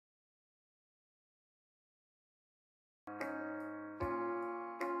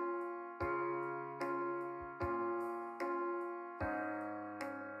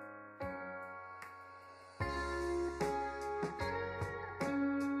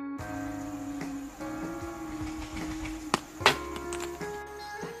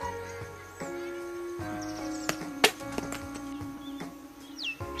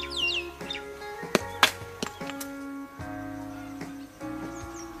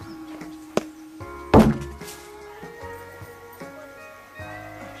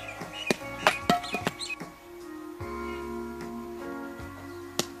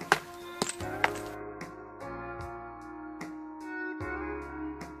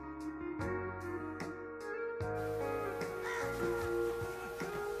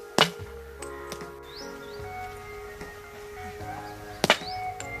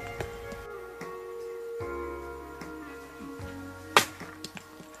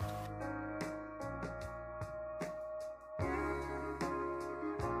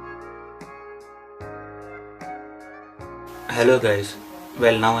Hello guys,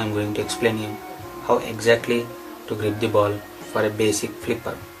 well now I am going to explain you how exactly to grip the ball for a basic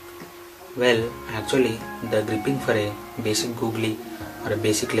flipper. Well actually the gripping for a basic googly or a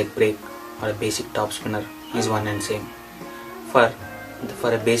basic leg break or a basic top spinner is one and same. For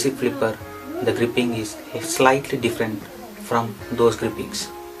a basic flipper the gripping is slightly different from those grippings.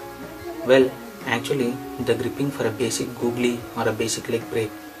 Well actually the gripping for a basic googly or a basic leg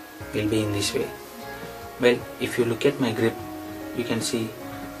break will be in this way. Well, if you look at my grip, you can see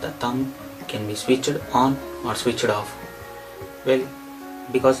the thumb can be switched on or switched off. Well,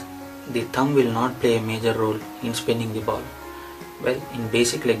 because the thumb will not play a major role in spinning the ball. Well, in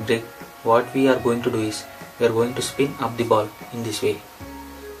basic leg break, what we are going to do is, we are going to spin up the ball in this way.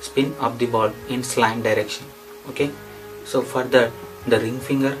 Spin up the ball in slant direction. Okay. So for that, the ring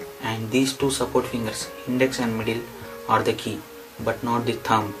finger and these two support fingers, index and middle, are the key, but not the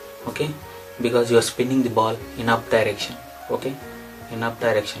thumb. Okay. Because you are spinning the ball in up direction, okay, in up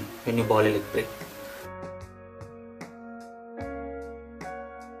direction when you ball a leg break.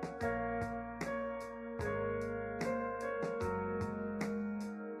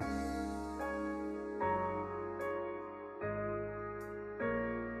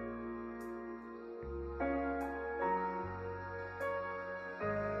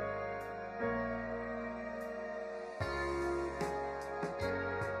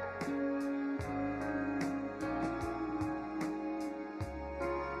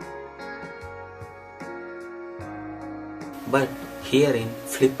 But here in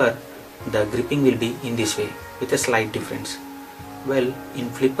flipper, the gripping will be in this way with a slight difference. Well, in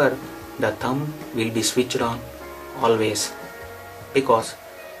flipper, the thumb will be switched on always because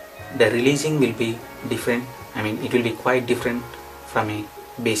the releasing will be different. It will be quite different from a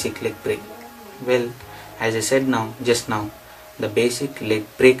basic leg break. Well, as I said just now, the basic leg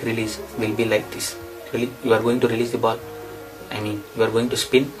break release will be like this. You are going to release the ball. You are going to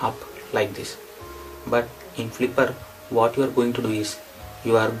spin up like this. But in flipper, what you are going to do is,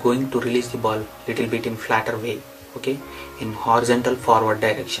 you are going to release the ball little bit in flatter way, okay, in horizontal forward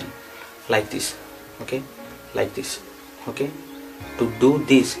direction, like this, okay, like this, okay. To do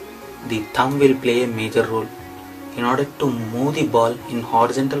this, the thumb will play a major role. In order to move the ball in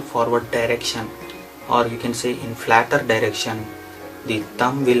horizontal forward direction, or you can say in flatter direction, the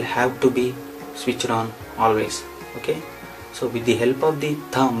thumb will have to be switched on always, okay. So with the help of the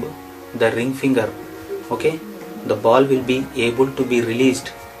thumb, the ring finger, okay, the ball will be able to be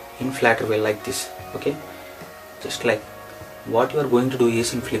released in flatter way like this, okay. Just like what you are going to do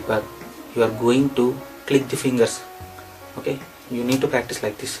is, in flipper, you are going to click the fingers, okay. You need to practice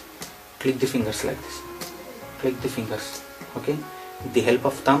like this. Click the fingers like this. Click the fingers, okay, with the help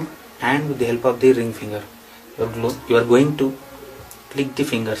of thumb and with the help of the ring finger. You are going to click the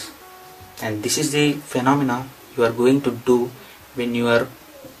fingers, and this is the phenomena you are going to do when you are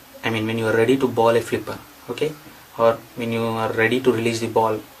when you are ready to ball a flipper, okay, or when you are ready to release the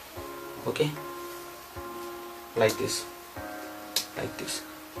ball, okay, like this, like this,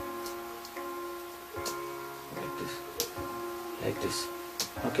 like this, like this,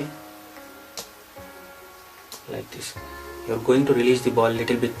 okay, like this. You are going to release the ball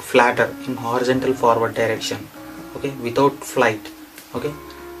little bit flatter in horizontal forward direction, okay, without flight, okay.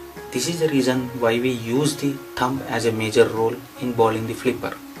 This is the reason why we use the thumb as a major role in balling the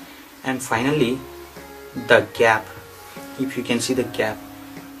flipper. And finally, the gap, if you can see the gap,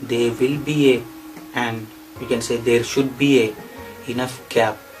 there will be there should be enough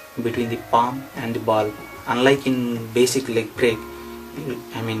gap between the palm and the ball. Unlike in basic leg break,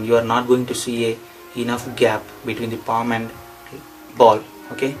 you are not going to see enough gap between the palm and ball,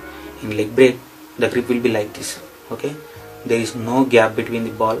 okay. In leg break, the grip will be like this, okay. There is no gap between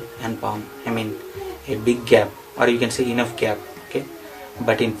the ball and palm, a big gap, or you can say enough gap, okay.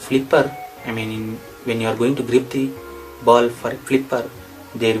 But in flipper, when you are going to grip the ball for a flipper,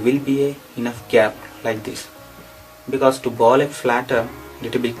 there will be enough gap like this, because to ball a flatter,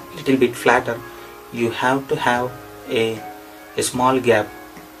 little bit flatter, you have to have a small gap,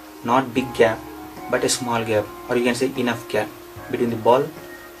 not big gap, but a small gap, or you can say enough gap between the ball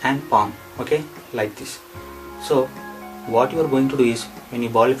and palm, okay, like this. So what you are going to do is, when you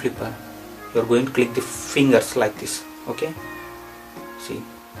ball a flipper, you are going to click the fingers like this, okay. See,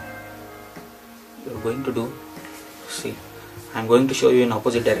 you are going to do, see, I am going to show you in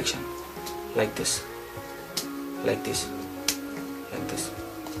opposite direction, like this, like this, like this,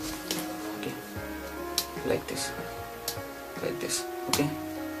 okay, like this, like this, okay,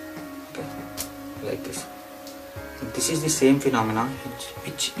 okay, like this. This is the same phenomena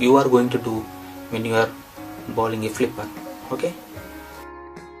which you are going to do when you are bowling a flipper. Okay.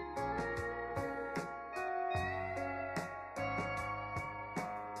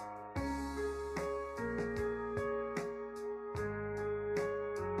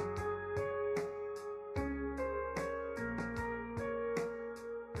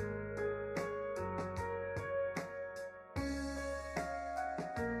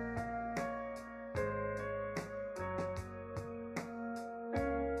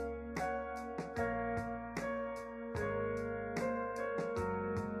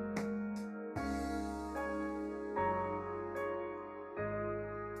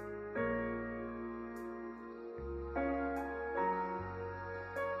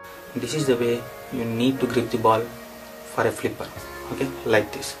 This is the way you need to grip the ball for a flipper. Okay,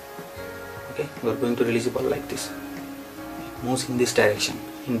 like this. Okay, we are going to release the ball like this. It moves in this direction,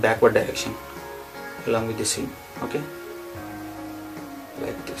 in backward direction, along with the seam. Okay,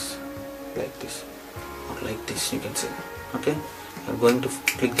 like this, or like this, you can say. Okay, you are going to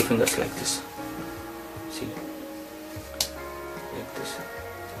click the fingers like this. See,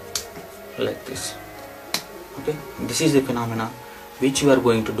 like this. Okay, this is the phenomena which you are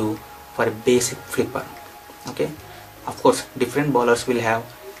going to do for a basic flipper. Okay, of course different bowlers will have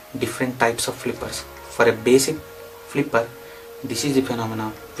different types of flippers. For a basic flipper, this is the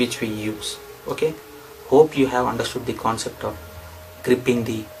phenomena which we use. Okay, hope you have understood the concept of gripping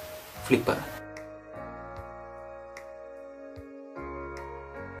the flipper.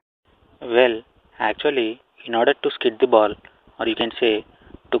 Well, actually, in order to skid the ball, or you can say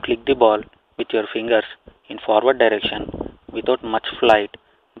to click the ball with your fingers in forward direction without much flight,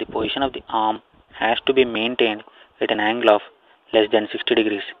 the position of the arm has to be maintained at an angle of less than 60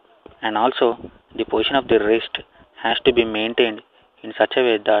 degrees, and also the position of the wrist has to be maintained in such a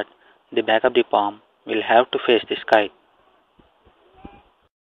way that the back of the palm will have to face the sky.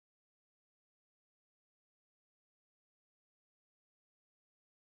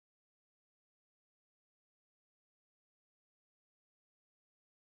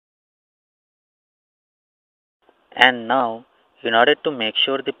 And now, in order to make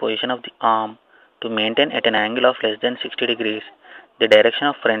sure the position of the arm to maintain at an angle of less than 60 degrees, the direction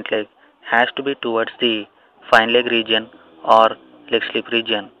of front leg has to be towards the fine leg region or leg slip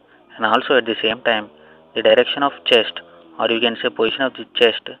region, and also at the same time, the direction of chest, or you can say position of the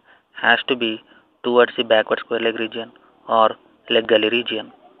chest, has to be towards the backward square leg region or leg gully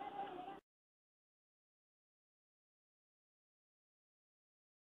region.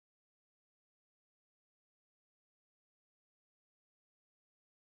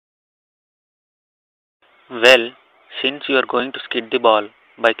 Well, since you are going to skid the ball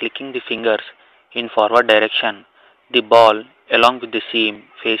by clicking the fingers in forward direction, the ball, along with the seam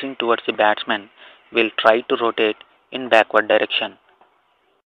facing towards the batsman, will try to rotate in backward direction.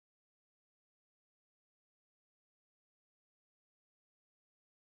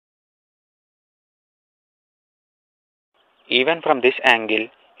 Even from this angle,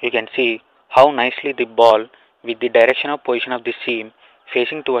 you can see how nicely the ball, with the direction of position of the seam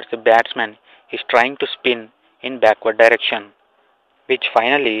facing towards the batsman, is trying to spin in backward direction, which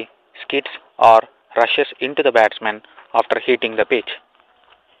finally skids or rushes into the batsman after hitting the pitch.